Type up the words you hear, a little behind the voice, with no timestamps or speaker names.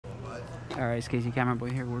Alright, it's Casey Camera Boy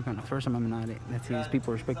here. We're on the First Amendment audit. That says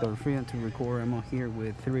people respect our freedom to record. I'm on here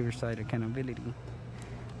with Riverside Accountability.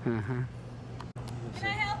 Can I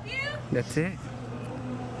help you? That's it.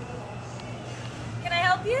 Can I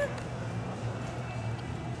help you?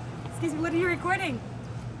 Excuse me, what are you recording?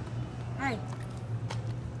 Hi.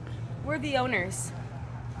 We're the owners.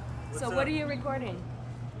 What are you recording?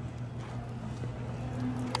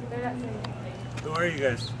 They're not saying anything. Who are you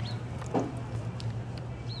guys?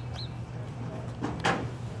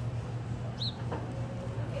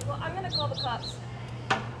 Okay, well, I'm gonna call the cops.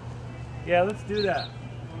 Yeah, let's do that.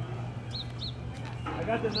 I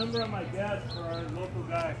got the number on my desk for our local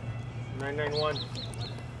guy. 991.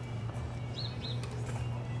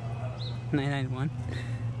 991.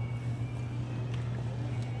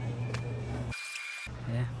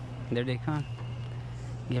 Yeah, there they come.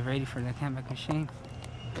 Get ready for the comeback machine.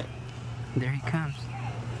 There he comes.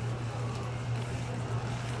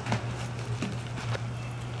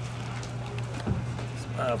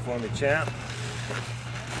 Smile for me, champ.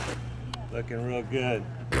 Looking real good.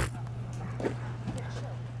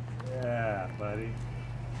 Yeah, buddy.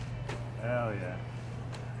 Hell yeah.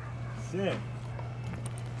 Sick.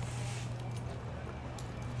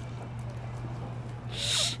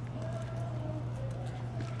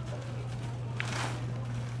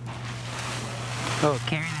 Oh,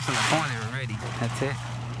 carrying this on the corner already. That's it.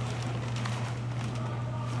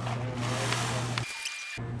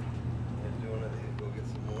 Do one of these, go get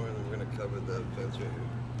some more, and then we're gonna cover the fence right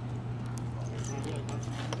here.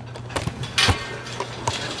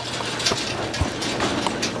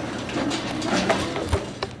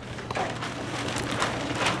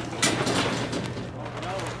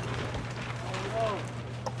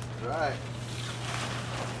 Right.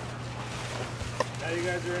 Now you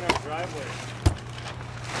guys are in our driveway.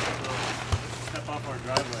 So let's step off our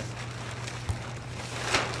driveway.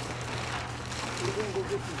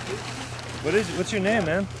 What's your name,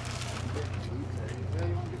 man?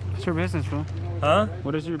 What's your business, bro? Huh?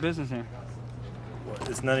 What is your business here?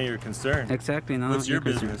 It's none of your concern. Exactly none What's of your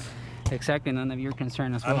concern. business? Exactly none of your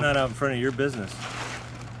concern as well. I'm not out in front of your business.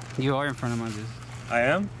 You are in front of my business. I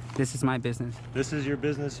am? This is my business. This is your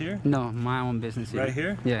business here? No, my own business here. Right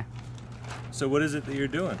here? Yeah. So what is it that you're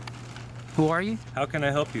doing? Who are you? How can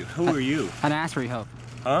I help you? Who are you? I didn't ask for your help.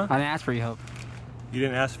 Huh? I didn't ask for your help. You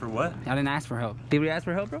didn't ask for what? I didn't ask for help. Did we ask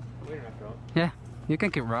for help, bro? We didn't ask for help. Yeah. You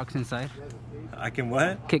can kick rocks inside. I can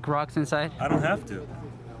what? Kick rocks inside. I don't have to.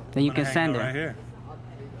 Then you I'm can gonna stand hang there. out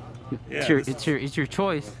right here. Yeah, It's your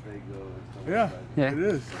choice. Yeah, Yeah. it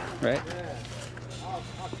is. Right?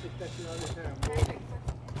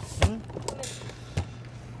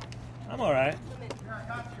 I'm all right.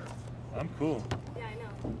 I'm cool. Yeah, I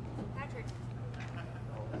know. Patrick,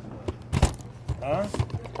 Huh?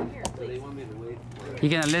 come here, please. You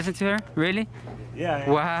gonna listen to her? Really? Yeah.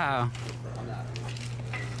 Wow.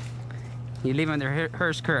 You leave under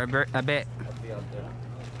her skirt a bit.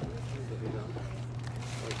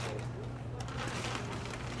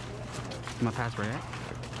 My password, right?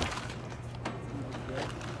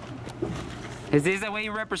 Is this the way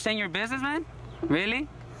you represent your business, man? Really?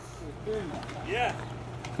 Yeah.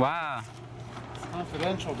 Wow.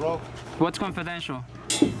 Confidential, bro. What's confidential?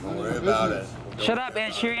 Don't worry about it. Shut up,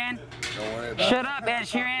 Ed Sheeran. Don't worry about Shut up, Ed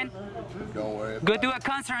Sheeran. it. Don't worry about Go do a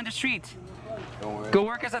concert on the streets. Don't worry. Go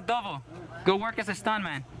work as a double. Go work as a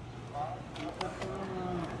stuntman.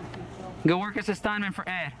 Go work as a stuntman for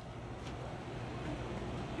Ed.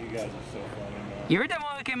 You guys are so funny, man. You're the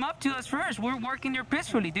one who came up to us first. We're working here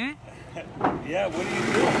peacefully, dude. Yeah, what are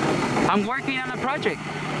you doing? I'm working on a project.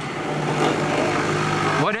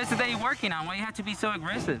 What is it that you're working on? Why you have to be so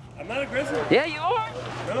aggressive? I'm not aggressive. Yeah, you are.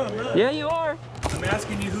 No, I'm not. Yeah, you are. I'm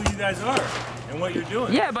asking you who you guys are and what you're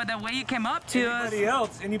doing. Yeah, but the way you came up to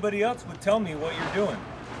Anybody else would tell me what you're doing.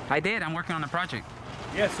 I did. I'm working on a project.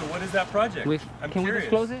 Yeah, so what is that project? Can we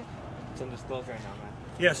disclose it? It's undisclosed right now, man.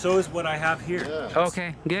 Yeah, so is what I have here. Yeah.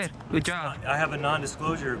 Okay, good. Good job. I have a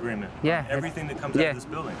non-disclosure agreement. Yeah. Everything that comes out of this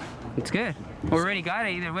building. It's good. We already got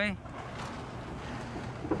it either way.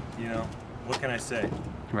 You know, what can I say?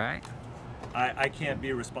 Right? I can't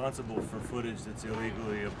be responsible for footage that's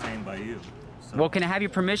illegally obtained by you. So, Well, can I have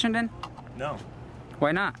your permission then? no.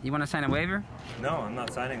 Why not? You want to sign a waiver? No, I'm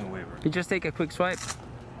not signing a waiver. You just take a quick swipe.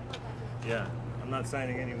 Yeah, I'm not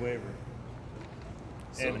signing any waiver.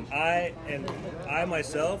 And I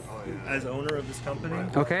myself, as owner of this company,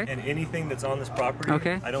 Okay. and anything that's on this property,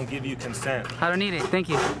 Okay. I don't give you consent. I don't need it. Thank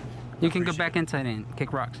you. You can go back inside and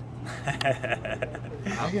kick rocks.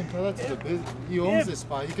 I can tell that to the business. He owns this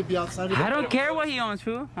spot. He could be outside of the I don't care what he owns,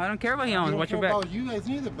 fool. I don't care what he owns. I don't Watch care your back. about you guys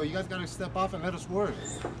neither, but you guys gotta step off and let us work.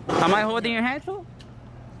 Am I holding your hand, fool?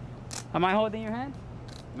 Am I holding your hand?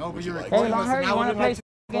 No, but you're Hey, recording long us. hair, and you I want to wouldn't play like to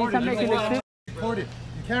games? record I'm it. making You this know too. record it.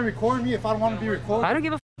 You can't record me if I don't want to be recorded. I don't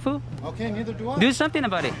give a fool. Okay, neither do I. Do something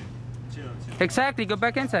about it. Chill. Exactly. Go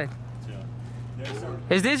back inside. Chill. There's some,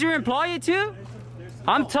 Is this your employee too?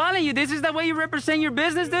 I'm telling you, this is the way you represent your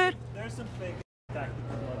business, dude. there's some fake tactics.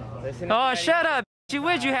 Listen to Oh, Daddy. shut up. You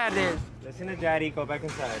wish you had this. Listen to Daddy. Go back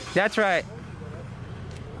inside. That's right.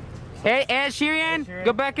 Hey, Ed Sheeran,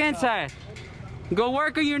 go back inside. Go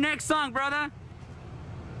work on your next song, brother.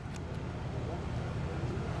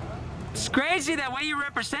 It's crazy that way you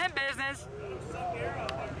represent business.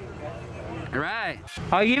 Right.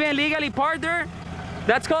 Are you even legally parked there?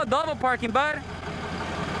 That's called double parking, bud.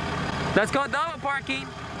 That's called double parking.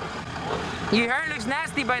 Your hair looks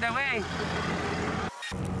nasty, by the way.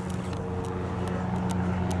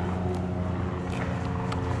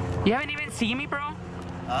 You haven't even seen me, bro?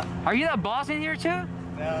 Huh? Are you the boss in here too?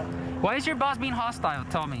 Yeah. Why is your boss being hostile?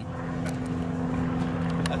 Tell me.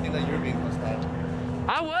 I think that you're being hostile.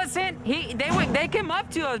 I wasn't. They came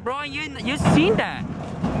up to us, bro, and you seen that.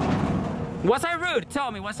 Was I rude?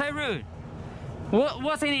 Tell me, was I rude?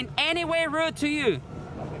 Was it in any way rude to you?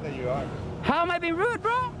 I think that you are. How am I being rude,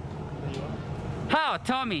 bro? How?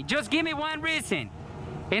 Tell me. Just give me one reason.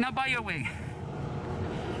 And I'll buy your wig.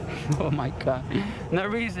 Oh my God. No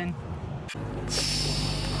reason.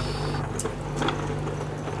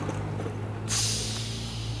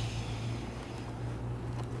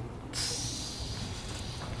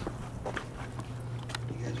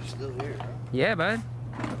 You guys are still here, huh? Yeah, bud.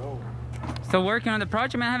 Still working on the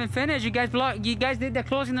project, man. I haven't finished. You guys did the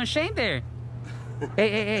closing on Shane there.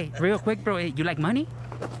 Hey, real quick, bro. Hey, you like money?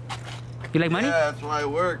 You like money? Yeah, that's why I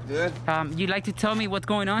work, dude. You like to tell me what's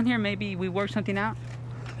going on here? Maybe we work something out.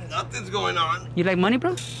 Nothing's going on. You like money,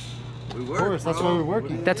 bro? We Of work, course, that's bro. why we're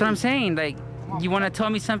working. That's what I'm saying. Like, you want to tell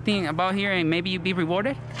me something about here and maybe you'd be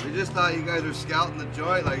rewarded? We just thought you guys were scouting the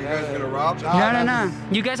joint, like you guys are gonna rob them. No.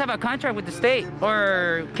 You guys have a contract with the state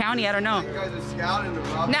or county. I don't know. You guys are scouting to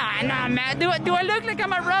rob Nah, man. Do I look like I'm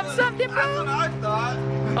gonna rob something, That's bro? what I thought.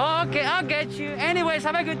 Oh, okay, I'll get you. Anyways,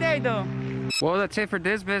 have a good day, though. Well, that's it for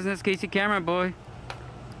this business, Casey Camera Boy.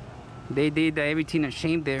 They did everything on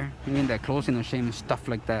Shame there. I mean, that closing on Shame and stuff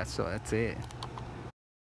like that, so that's it.